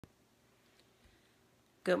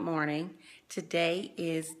Good morning. Today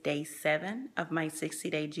is day 7 of my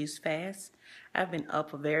 60-day juice fast. I've been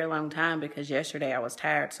up a very long time because yesterday I was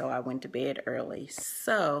tired, so I went to bed early.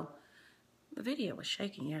 So the video was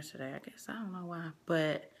shaking yesterday, I guess. I don't know why.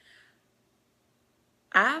 But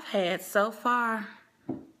I've had so far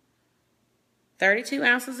 32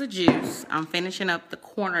 ounces of juice. I'm finishing up the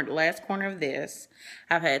last corner of this.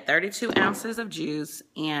 I've had 32 ounces of juice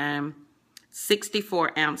and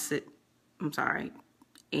 64 ounces,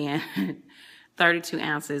 and 32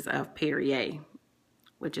 ounces of Perrier,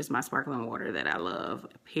 which is my sparkling water that I love.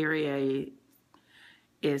 Perrier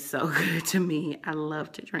is so good to me. I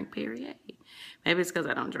love to drink Perrier. Maybe it's because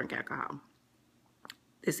I don't drink alcohol.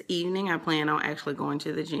 This evening, I plan on actually going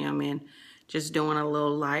to the gym and just doing a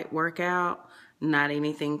little light workout. Not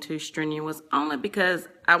anything too strenuous, only because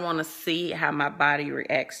I want to see how my body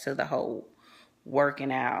reacts to the whole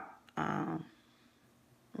working out. I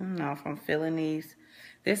don't know if I'm feeling these.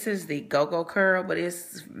 This is the Go-Go Curl, but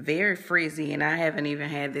it's very frizzy, and I haven't even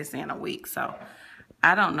had this in a week, so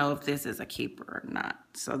I don't know if this is a keeper or not.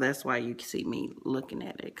 So that's why you see me looking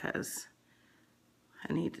at it, because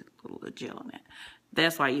I need a little gel on it.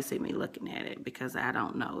 That's why you see me looking at it, because I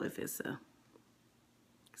don't know if it's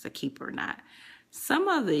a keeper or not. Some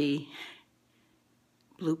of the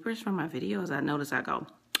bloopers from my videos, I notice I go,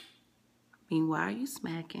 I mean, why are you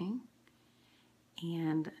smacking?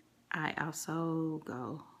 And I also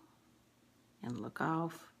go and look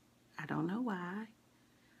off. I don't know why.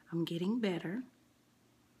 I'm getting better.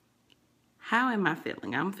 How am I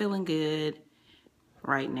feeling? I'm feeling good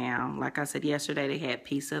right now. Like I said yesterday, they had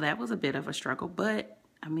pizza. That was a bit of a struggle, but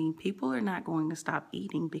I mean, people are not going to stop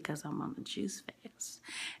eating because I'm on a juice fast.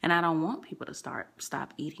 And I don't want people to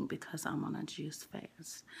stop eating because I'm on a juice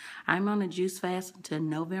fast. I'm on a juice fast until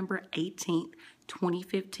November 18th,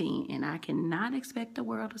 2015, and I cannot expect the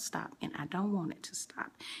world to stop, and I don't want it to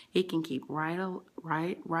stop. It can keep right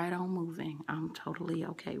on moving. I'm totally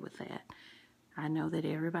okay with that. I know that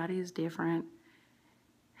everybody is different.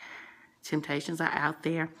 Temptations are out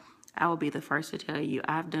there. I will be the first to tell you,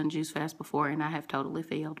 I've done juice fast before and I have totally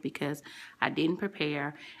failed because I didn't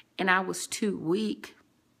prepare and I was too weak.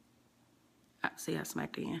 See, I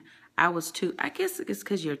smacked again. I guess it's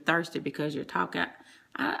because you're thirsty because you're talking.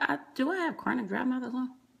 Do I have chronic dry mouth or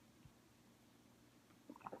something?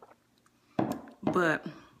 But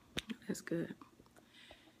that's good.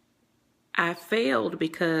 I failed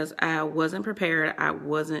because I wasn't prepared. I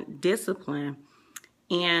wasn't disciplined.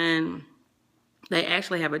 And they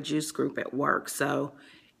actually have a juice group at work, so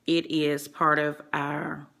it is part of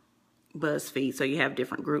our BuzzFeed, so you have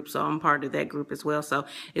different groups, so I'm part of that group as well. So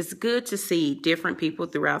it's good to see different people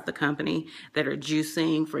throughout the company that are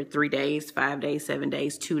juicing for 3 days, 5 days, 7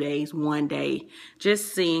 days, 2 days, 1 day,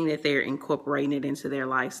 just seeing that they're incorporating it into their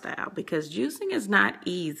lifestyle, because juicing is not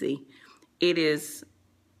easy. It is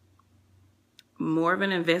more of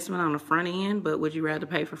an investment on the front end, but would you rather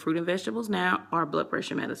pay for fruit and vegetables now or blood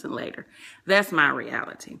pressure medicine later? That's my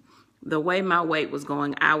reality. The way my weight was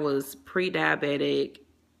going, I was pre-diabetic,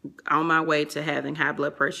 on my way to having high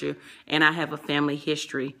blood pressure, and I have a family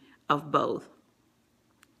history of both.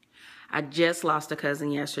 I just lost a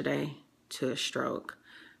cousin yesterday to a stroke.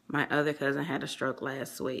 My other cousin had a stroke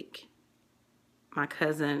last week. My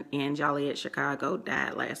cousin in Joliet, Chicago,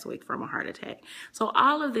 died last week from a heart attack. So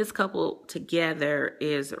all of this coupled together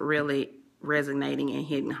is really resonating and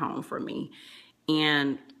hitting home for me.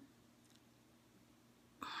 And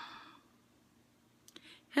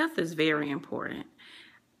health is very important.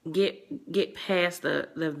 Get past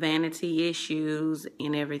the vanity issues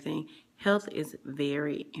and everything. Health is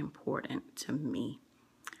very important to me.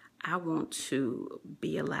 I want to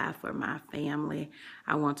be alive for my family.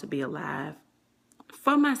 I want to be alive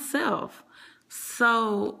for myself.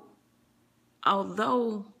 So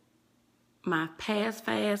although my past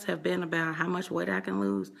fasts have been about how much weight I can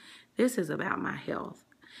lose, this is about my health.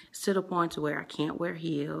 It's to the point to where I can't wear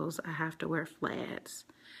heels. I have to wear flats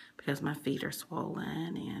because my feet are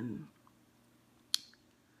swollen, and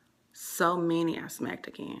so many. I smacked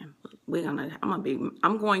again.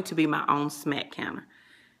 I'm going to be my own smack counter.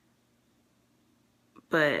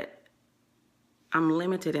 But I'm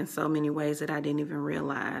limited in so many ways that I didn't even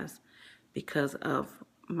realize because of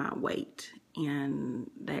my weight.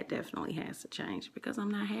 And that definitely has to change because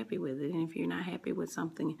I'm not happy with it. And if you're not happy with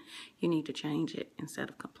something, you need to change it instead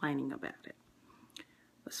of complaining about it.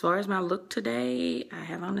 As far as my look today, I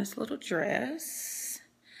have on this little dress.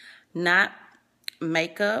 Not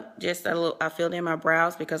makeup, just a little. I filled in my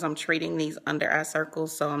brows because I'm treating these under eye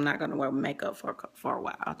circles, so I'm not going to wear makeup for a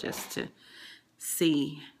while just to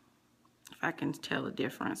see if I can tell the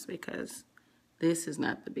difference, because this is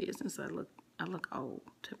not the business I look old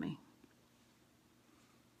to me.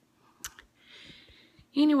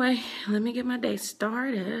 Anyway, let me get my day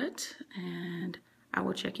started, and I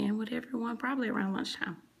will check in with everyone probably around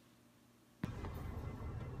lunchtime.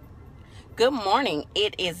 Good morning.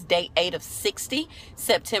 It is day 8 of 60,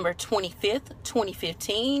 September 25th,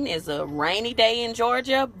 2015. It's a rainy day in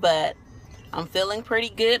Georgia, but I'm feeling pretty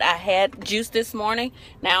good. I had juice this morning.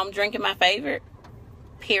 Now I'm drinking my favorite,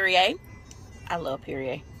 Perrier. I love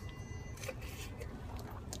Perrier.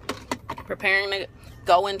 Preparing to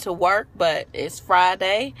go into work, but it's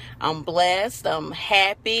Friday. I'm blessed. I'm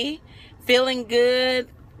happy. Feeling good.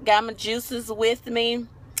 Got my juices with me.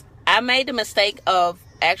 I made the mistake of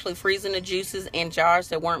actually freezing the juices in jars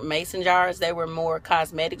that weren't mason jars. They were more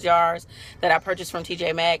cosmetic jars that I purchased from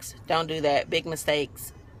TJ Maxx. Don't do that. Big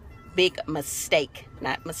mistakes. Big mistake.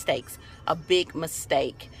 Not mistakes. A big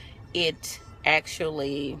mistake. It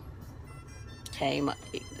actually came,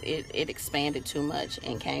 it expanded too much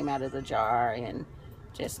and came out of the jar, and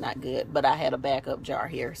just not good. But I had a backup jar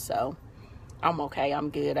here, so I'm okay. I'm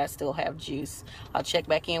good. I still have juice. I'll check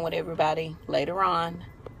back in with everybody later on.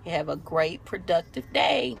 You have a great, productive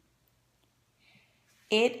day.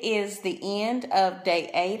 It is the end of day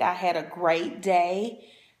 8. I had a great day.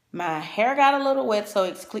 My hair got a little wet,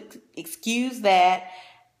 so excuse that.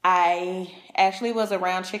 I actually was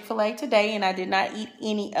around Chick-fil-A today, and I did not eat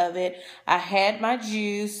any of it. I had my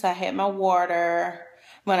juice. I had my water.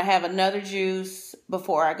 I'm going to have another juice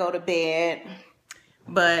before I go to bed.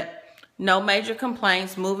 But no major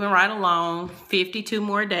complaints, moving right along. 52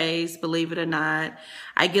 more days, believe it or not.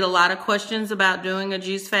 I get a lot of questions about doing a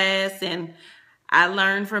juice fast, and I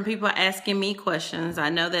learned from people asking me questions. I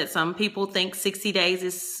know that some people think 60 days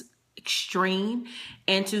is extreme,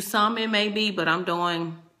 and to some it may be, but I'm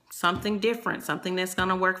doing something different, something that's going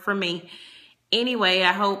to work for me. Anyway,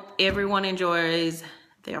 I hope everyone enjoys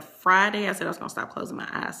their Friday. I said I was going to stop closing my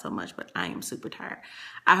eyes so much, but I am super tired.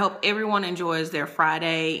 I hope everyone enjoys their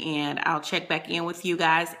Friday, and I'll check back in with you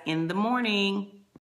guys in the morning.